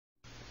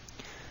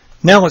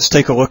Now let's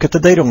take a look at the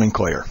Data Link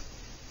Layer.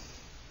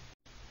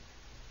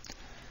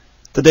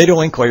 The Data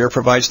Link Layer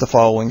provides the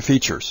following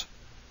features: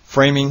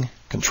 framing,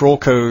 control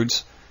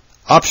codes,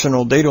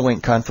 optional data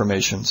link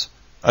confirmations,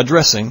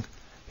 addressing,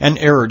 and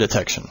error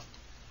detection.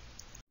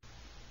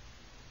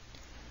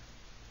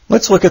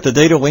 Let's look at the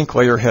Data Link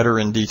Layer header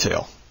in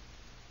detail.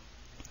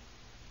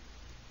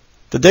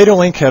 The data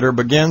link header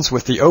begins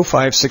with the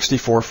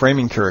 0564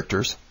 framing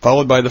characters,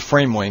 followed by the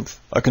frame length,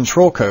 a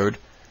control code,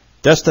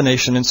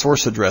 destination and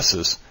source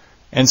addresses,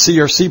 and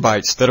CRC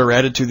bytes that are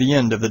added to the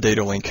end of the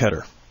data link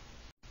header.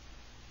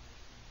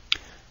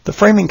 The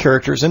framing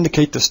characters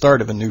indicate the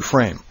start of a new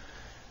frame.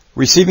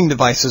 Receiving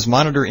devices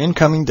monitor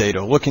incoming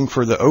data looking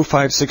for the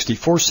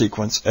 0564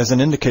 sequence as an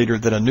indicator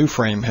that a new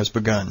frame has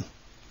begun.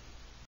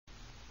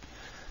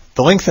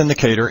 The length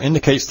indicator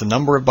indicates the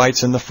number of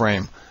bytes in the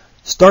frame,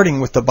 starting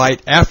with the byte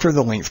after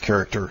the length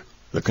character,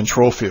 the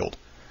control field.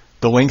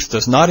 The length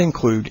does not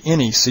include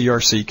any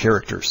CRC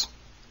characters.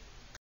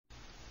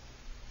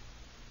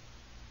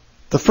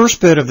 The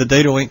first bit of the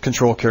data link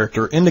control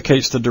character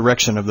indicates the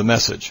direction of the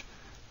message.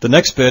 The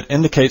next bit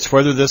indicates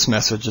whether this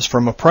message is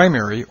from a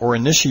primary or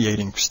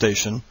initiating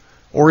station,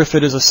 or if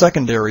it is a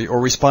secondary or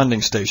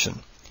responding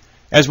station.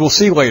 As we'll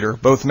see later,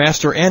 both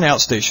master and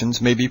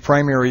outstations may be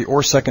primary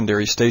or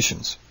secondary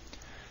stations.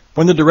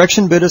 When the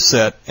direction bit is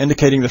set,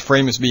 indicating the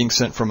frame is being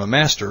sent from a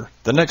master,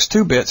 the next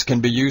two bits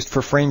can be used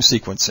for frame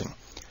sequencing.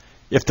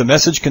 If the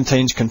message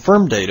contains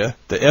confirmed data,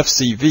 the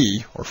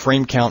FCV, or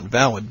frame count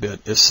valid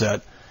bit, is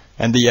set,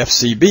 and the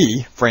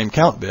FCB, frame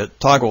count bit,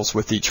 toggles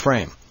with each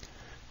frame.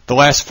 The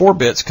last four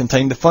bits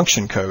contain the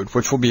function code,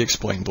 which will be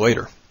explained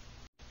later.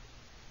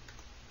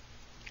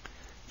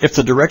 If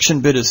the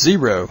direction bit is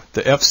 0,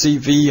 the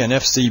FCV and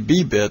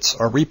FCB bits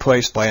are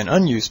replaced by an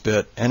unused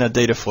bit and a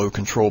data flow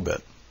control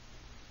bit.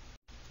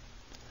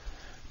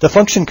 The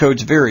function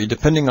codes vary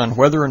depending on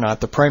whether or not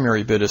the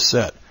primary bit is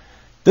set.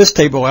 This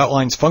table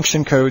outlines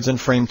function codes and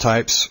frame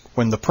types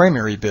when the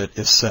primary bit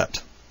is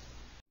set.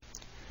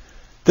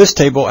 This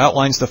table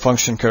outlines the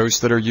function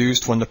codes that are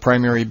used when the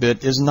primary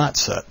bit is not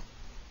set.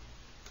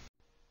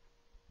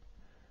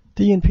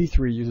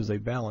 DNP3 uses a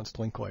balanced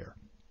link layer.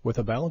 With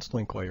a balanced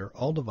link layer,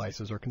 all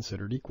devices are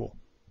considered equal.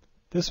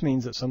 This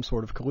means that some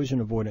sort of collision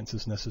avoidance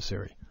is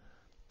necessary.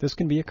 This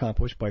can be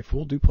accomplished by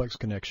full duplex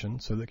connection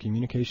so that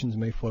communications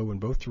may flow in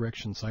both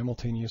directions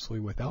simultaneously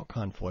without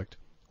conflict,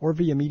 or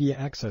via media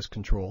access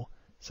control,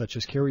 such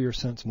as carrier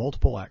sense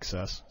multiple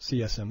access,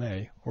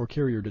 CSMA, or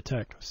carrier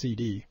detect,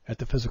 CD, at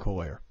the physical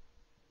layer.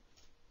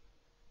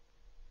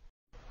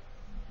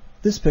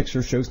 This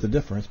picture shows the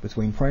difference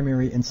between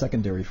primary and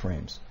secondary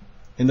frames.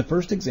 In the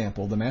first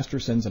example, the master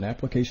sends an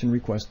application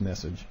request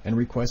message and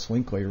requests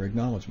link layer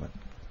acknowledgement.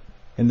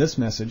 In this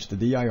message, the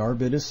DIR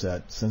bit is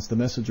set since the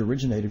message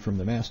originated from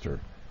the master,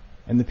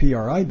 and the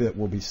PRI bit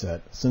will be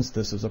set since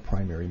this is a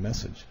primary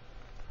message.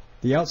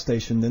 The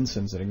outstation then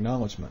sends an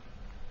acknowledgement.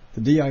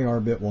 The DIR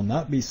bit will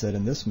not be set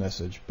in this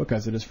message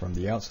because it is from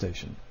the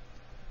outstation.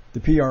 The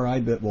PRI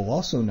bit will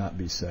also not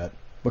be set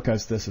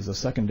because this is a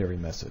secondary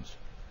message.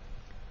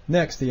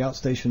 Next, the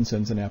outstation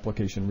sends an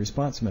application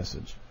response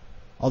message.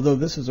 Although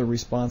this is a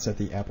response at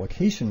the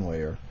application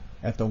layer,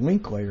 at the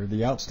link layer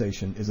the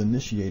outstation is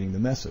initiating the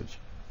message.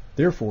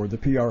 Therefore, the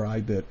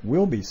PRI bit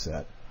will be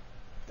set.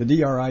 The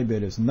DRI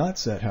bit is not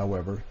set,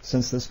 however,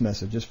 since this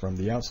message is from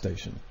the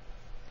outstation.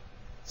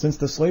 Since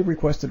the slave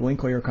requested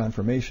link layer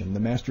confirmation, the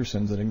master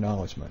sends an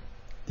acknowledgement.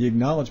 The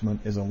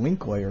acknowledgement is a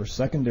link layer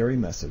secondary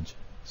message,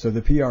 so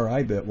the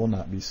PRI bit will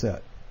not be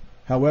set.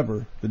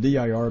 However, the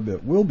DIR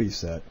bit will be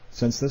set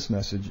since this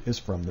message is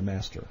from the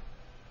master.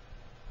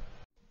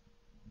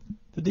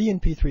 The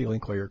DNP3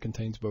 link layer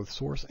contains both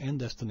source and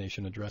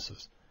destination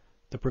addresses.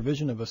 The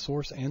provision of a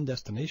source and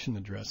destination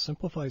address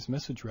simplifies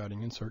message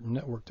routing in certain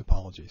network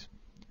topologies.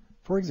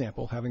 For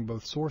example, having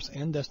both source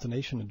and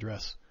destination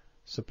address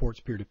supports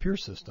peer-to-peer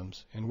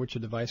systems in which a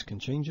device can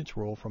change its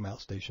role from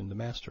outstation to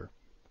master.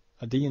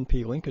 A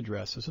DNP link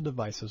address is a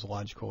device's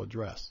logical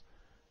address.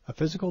 A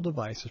physical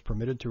device is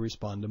permitted to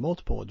respond to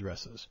multiple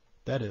addresses.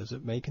 That is,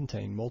 it may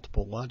contain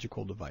multiple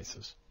logical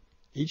devices.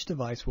 Each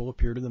device will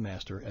appear to the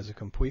master as a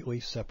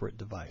completely separate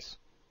device.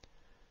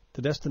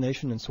 The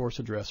destination and source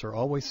address are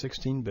always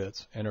 16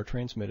 bits and are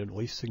transmitted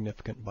least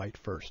significant byte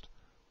first.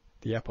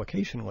 The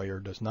application layer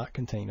does not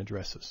contain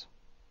addresses.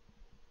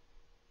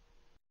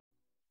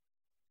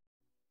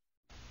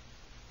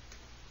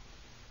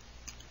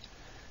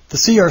 The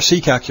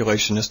CRC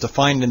calculation is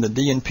defined in the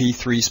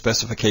DNP3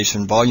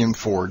 specification Volume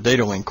 4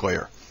 Data Link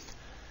Layer.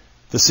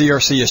 The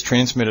CRC is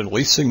transmitted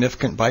least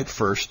significant byte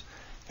first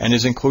and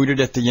is included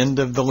at the end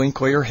of the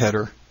link layer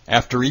header,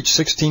 after each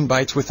 16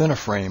 bytes within a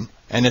frame,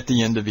 and at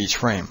the end of each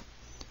frame.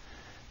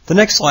 The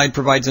next slide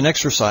provides an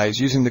exercise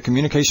using the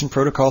Communication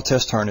Protocol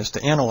Test Harness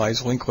to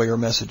analyze link layer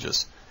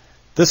messages.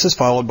 This is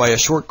followed by a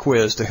short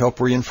quiz to help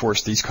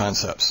reinforce these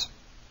concepts.